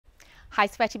Hi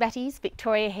Sweaty Betties,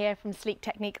 Victoria here from Sleek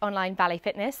Technique Online Ballet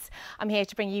Fitness. I'm here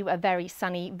to bring you a very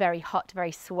sunny, very hot,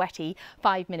 very sweaty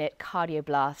 5-minute cardio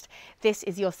blast. This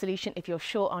is your solution if you're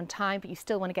short on time but you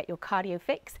still want to get your cardio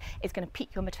fix. It's going to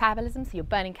peak your metabolism so you're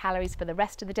burning calories for the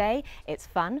rest of the day. It's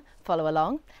fun, follow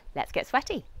along, let's get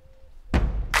sweaty.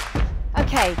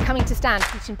 Okay, coming to stand,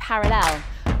 feet in parallel.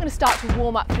 We're going to start to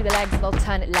warm up through the legs with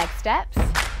alternate leg steps.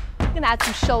 We're going to add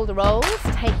some shoulder rolls,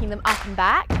 taking them up and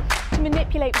back. To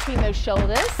manipulate between those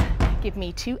shoulders, give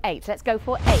me 2 8s. Let's go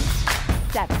for 8,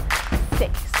 7,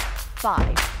 6,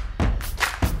 5.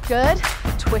 Good.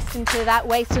 Twist into that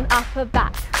waist and upper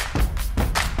back.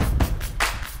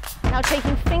 Now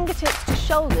taking fingertips to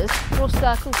shoulders, draw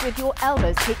circles with your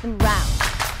elbows. Take them round.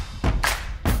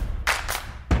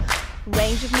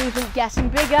 Range of movement getting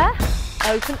bigger.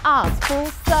 Open arms, full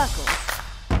circles.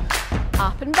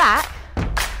 Up and back.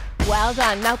 Well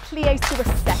done. Now plies to a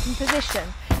second position.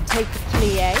 Take the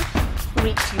plie,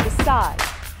 reach to the side.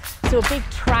 So a big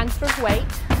transfer of weight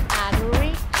and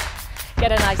reach.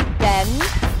 Get a nice bend.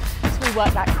 So we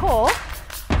work that core.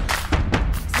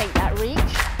 Take that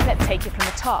reach. Let's take it from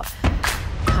the top.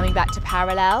 Coming back to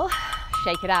parallel.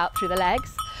 Shake it out through the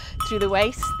legs, through the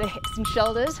waist, the hips and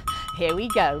shoulders. Here we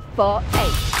go. For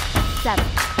 8, 7.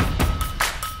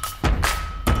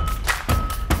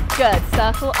 Good.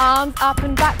 Circle arms up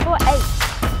and back for 8.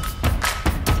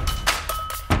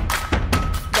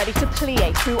 Ready to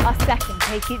plie through our second.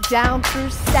 Take it down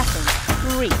through second.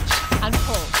 Reach and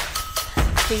pull.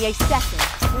 Plie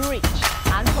second. Reach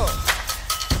and pull.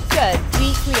 Good.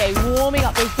 Deep plie, warming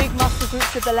up those big muscle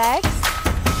groups of the legs.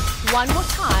 One more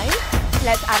time.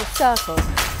 Let's add a circle.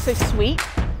 So sweep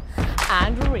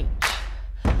and reach.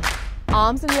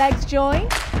 Arms and legs join,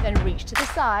 then reach to the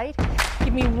side.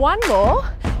 Give me one more.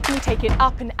 Can we take it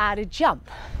up and add a jump?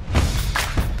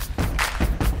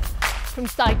 From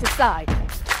side to side.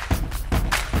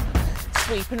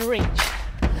 Sweep and reach.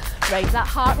 Raise that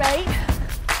heart rate.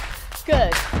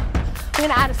 Good. We're going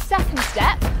to add a second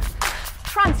step.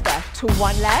 Transfer to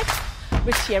one leg.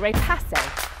 Retire passe.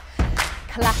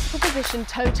 Classical position,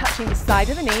 toe touching the side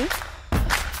of the knee.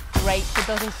 Great for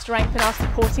building strength in our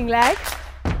supporting leg.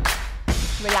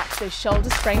 Relax those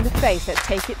shoulders, frame the face. Let's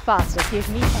take it faster. Give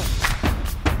me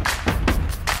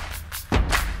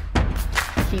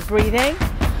 8. Keep breathing.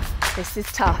 This is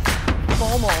tough.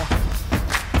 4 more.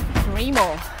 3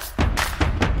 more.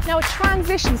 Now a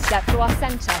transition step to our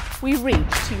center. We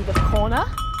reach to the corner,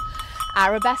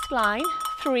 arabesque line,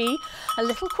 3, a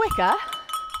little quicker.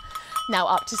 Now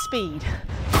up to speed.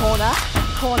 Corner,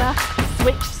 corner,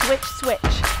 switch, switch,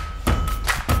 switch.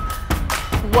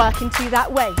 Work into that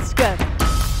waist, good.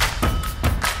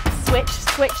 Switch,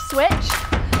 switch, switch.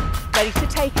 Ready to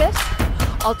take us.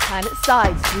 Alternate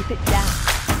sides, sweep it down.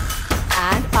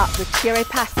 And up, retire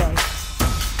passe.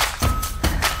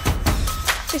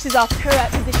 This is our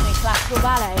pirouette position in classical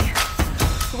ballet.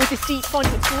 But with this deep font,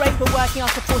 it's great for working our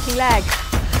supporting leg.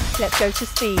 Let's go to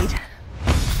speed.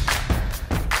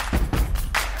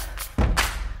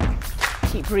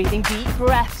 Keep breathing, deep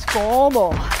breaths. 4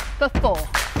 more. For 4,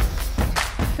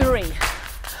 3.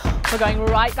 We're going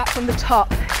right back from the top.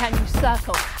 Can you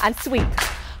circle and sweep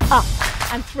up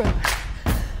and through?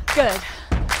 Good.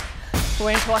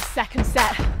 We're into our second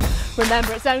set.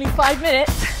 Remember, it's only 5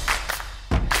 minutes.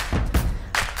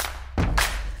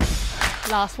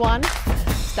 Last one.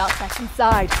 Start second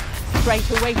side. Straight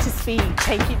away to speed.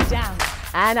 Take it down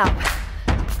and up.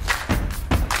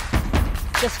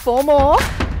 Just 4 more.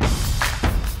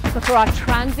 But for our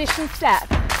transition step,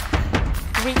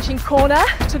 reaching corner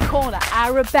to corner,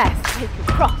 arabesque. Take it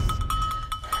cross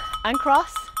and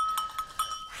cross.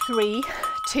 3,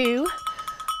 2,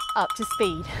 up to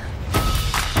speed.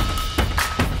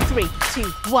 3, 2,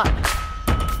 1.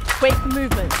 Quick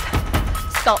movements.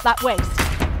 Stop that waist.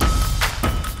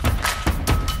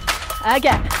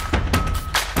 Again.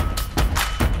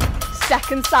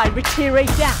 Second side, retire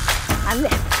down and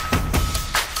lift.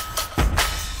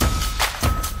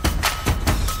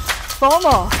 4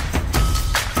 more.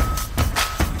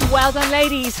 Well done,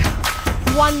 ladies.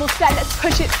 1 more set, let's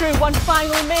push it through. 1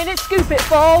 final minute, scoop it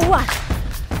for 1,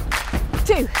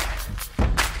 2.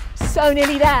 So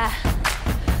nearly there.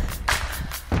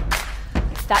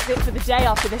 That's it for the day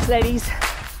after this, ladies.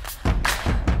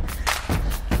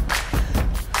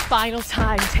 Final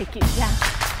time, take it down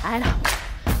and up.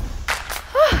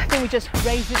 I think we just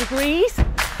raise the degrees.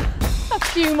 A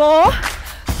few more.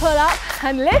 Pull up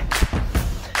and lift.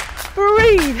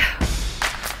 Breathe.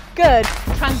 Good.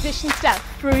 Transition step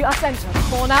through our center.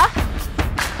 Corner,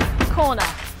 corner.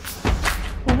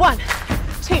 1,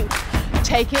 2.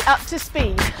 Take it up to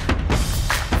speed.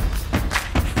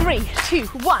 3, 2,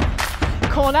 1.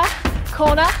 Corner,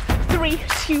 corner, 3,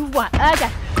 2, 1,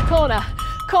 again, corner,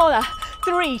 corner,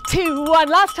 3, 2, 1,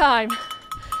 last time.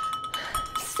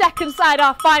 Second side,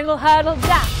 our final hurdle,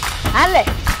 down, and lift.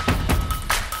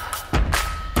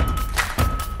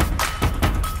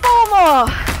 4 more,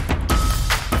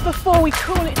 before we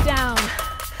cool it down.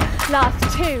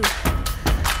 Last 2.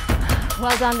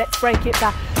 Well done, let's break it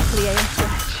back, plie and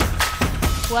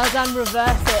stretch. Well done,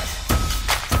 reverse it.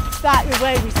 Back the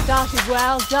way we started,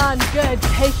 well done, good,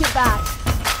 take it back.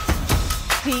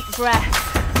 Deep breath,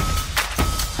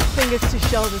 fingers to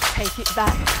shoulders, take it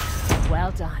back.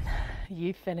 Well done,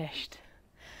 you finished.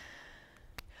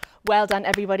 Well done,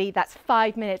 everybody. That's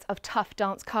 5 minutes of tough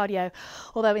dance cardio.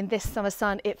 Although in this summer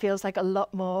sun, it feels like a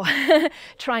lot more.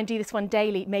 Try and do this one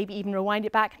daily, maybe even rewind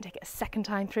it back and take it a second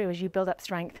time through as you build up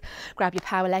strength. Grab your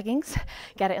power leggings,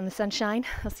 get it in the sunshine.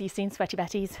 I'll see you soon, sweaty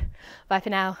Betties. Bye for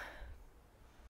now.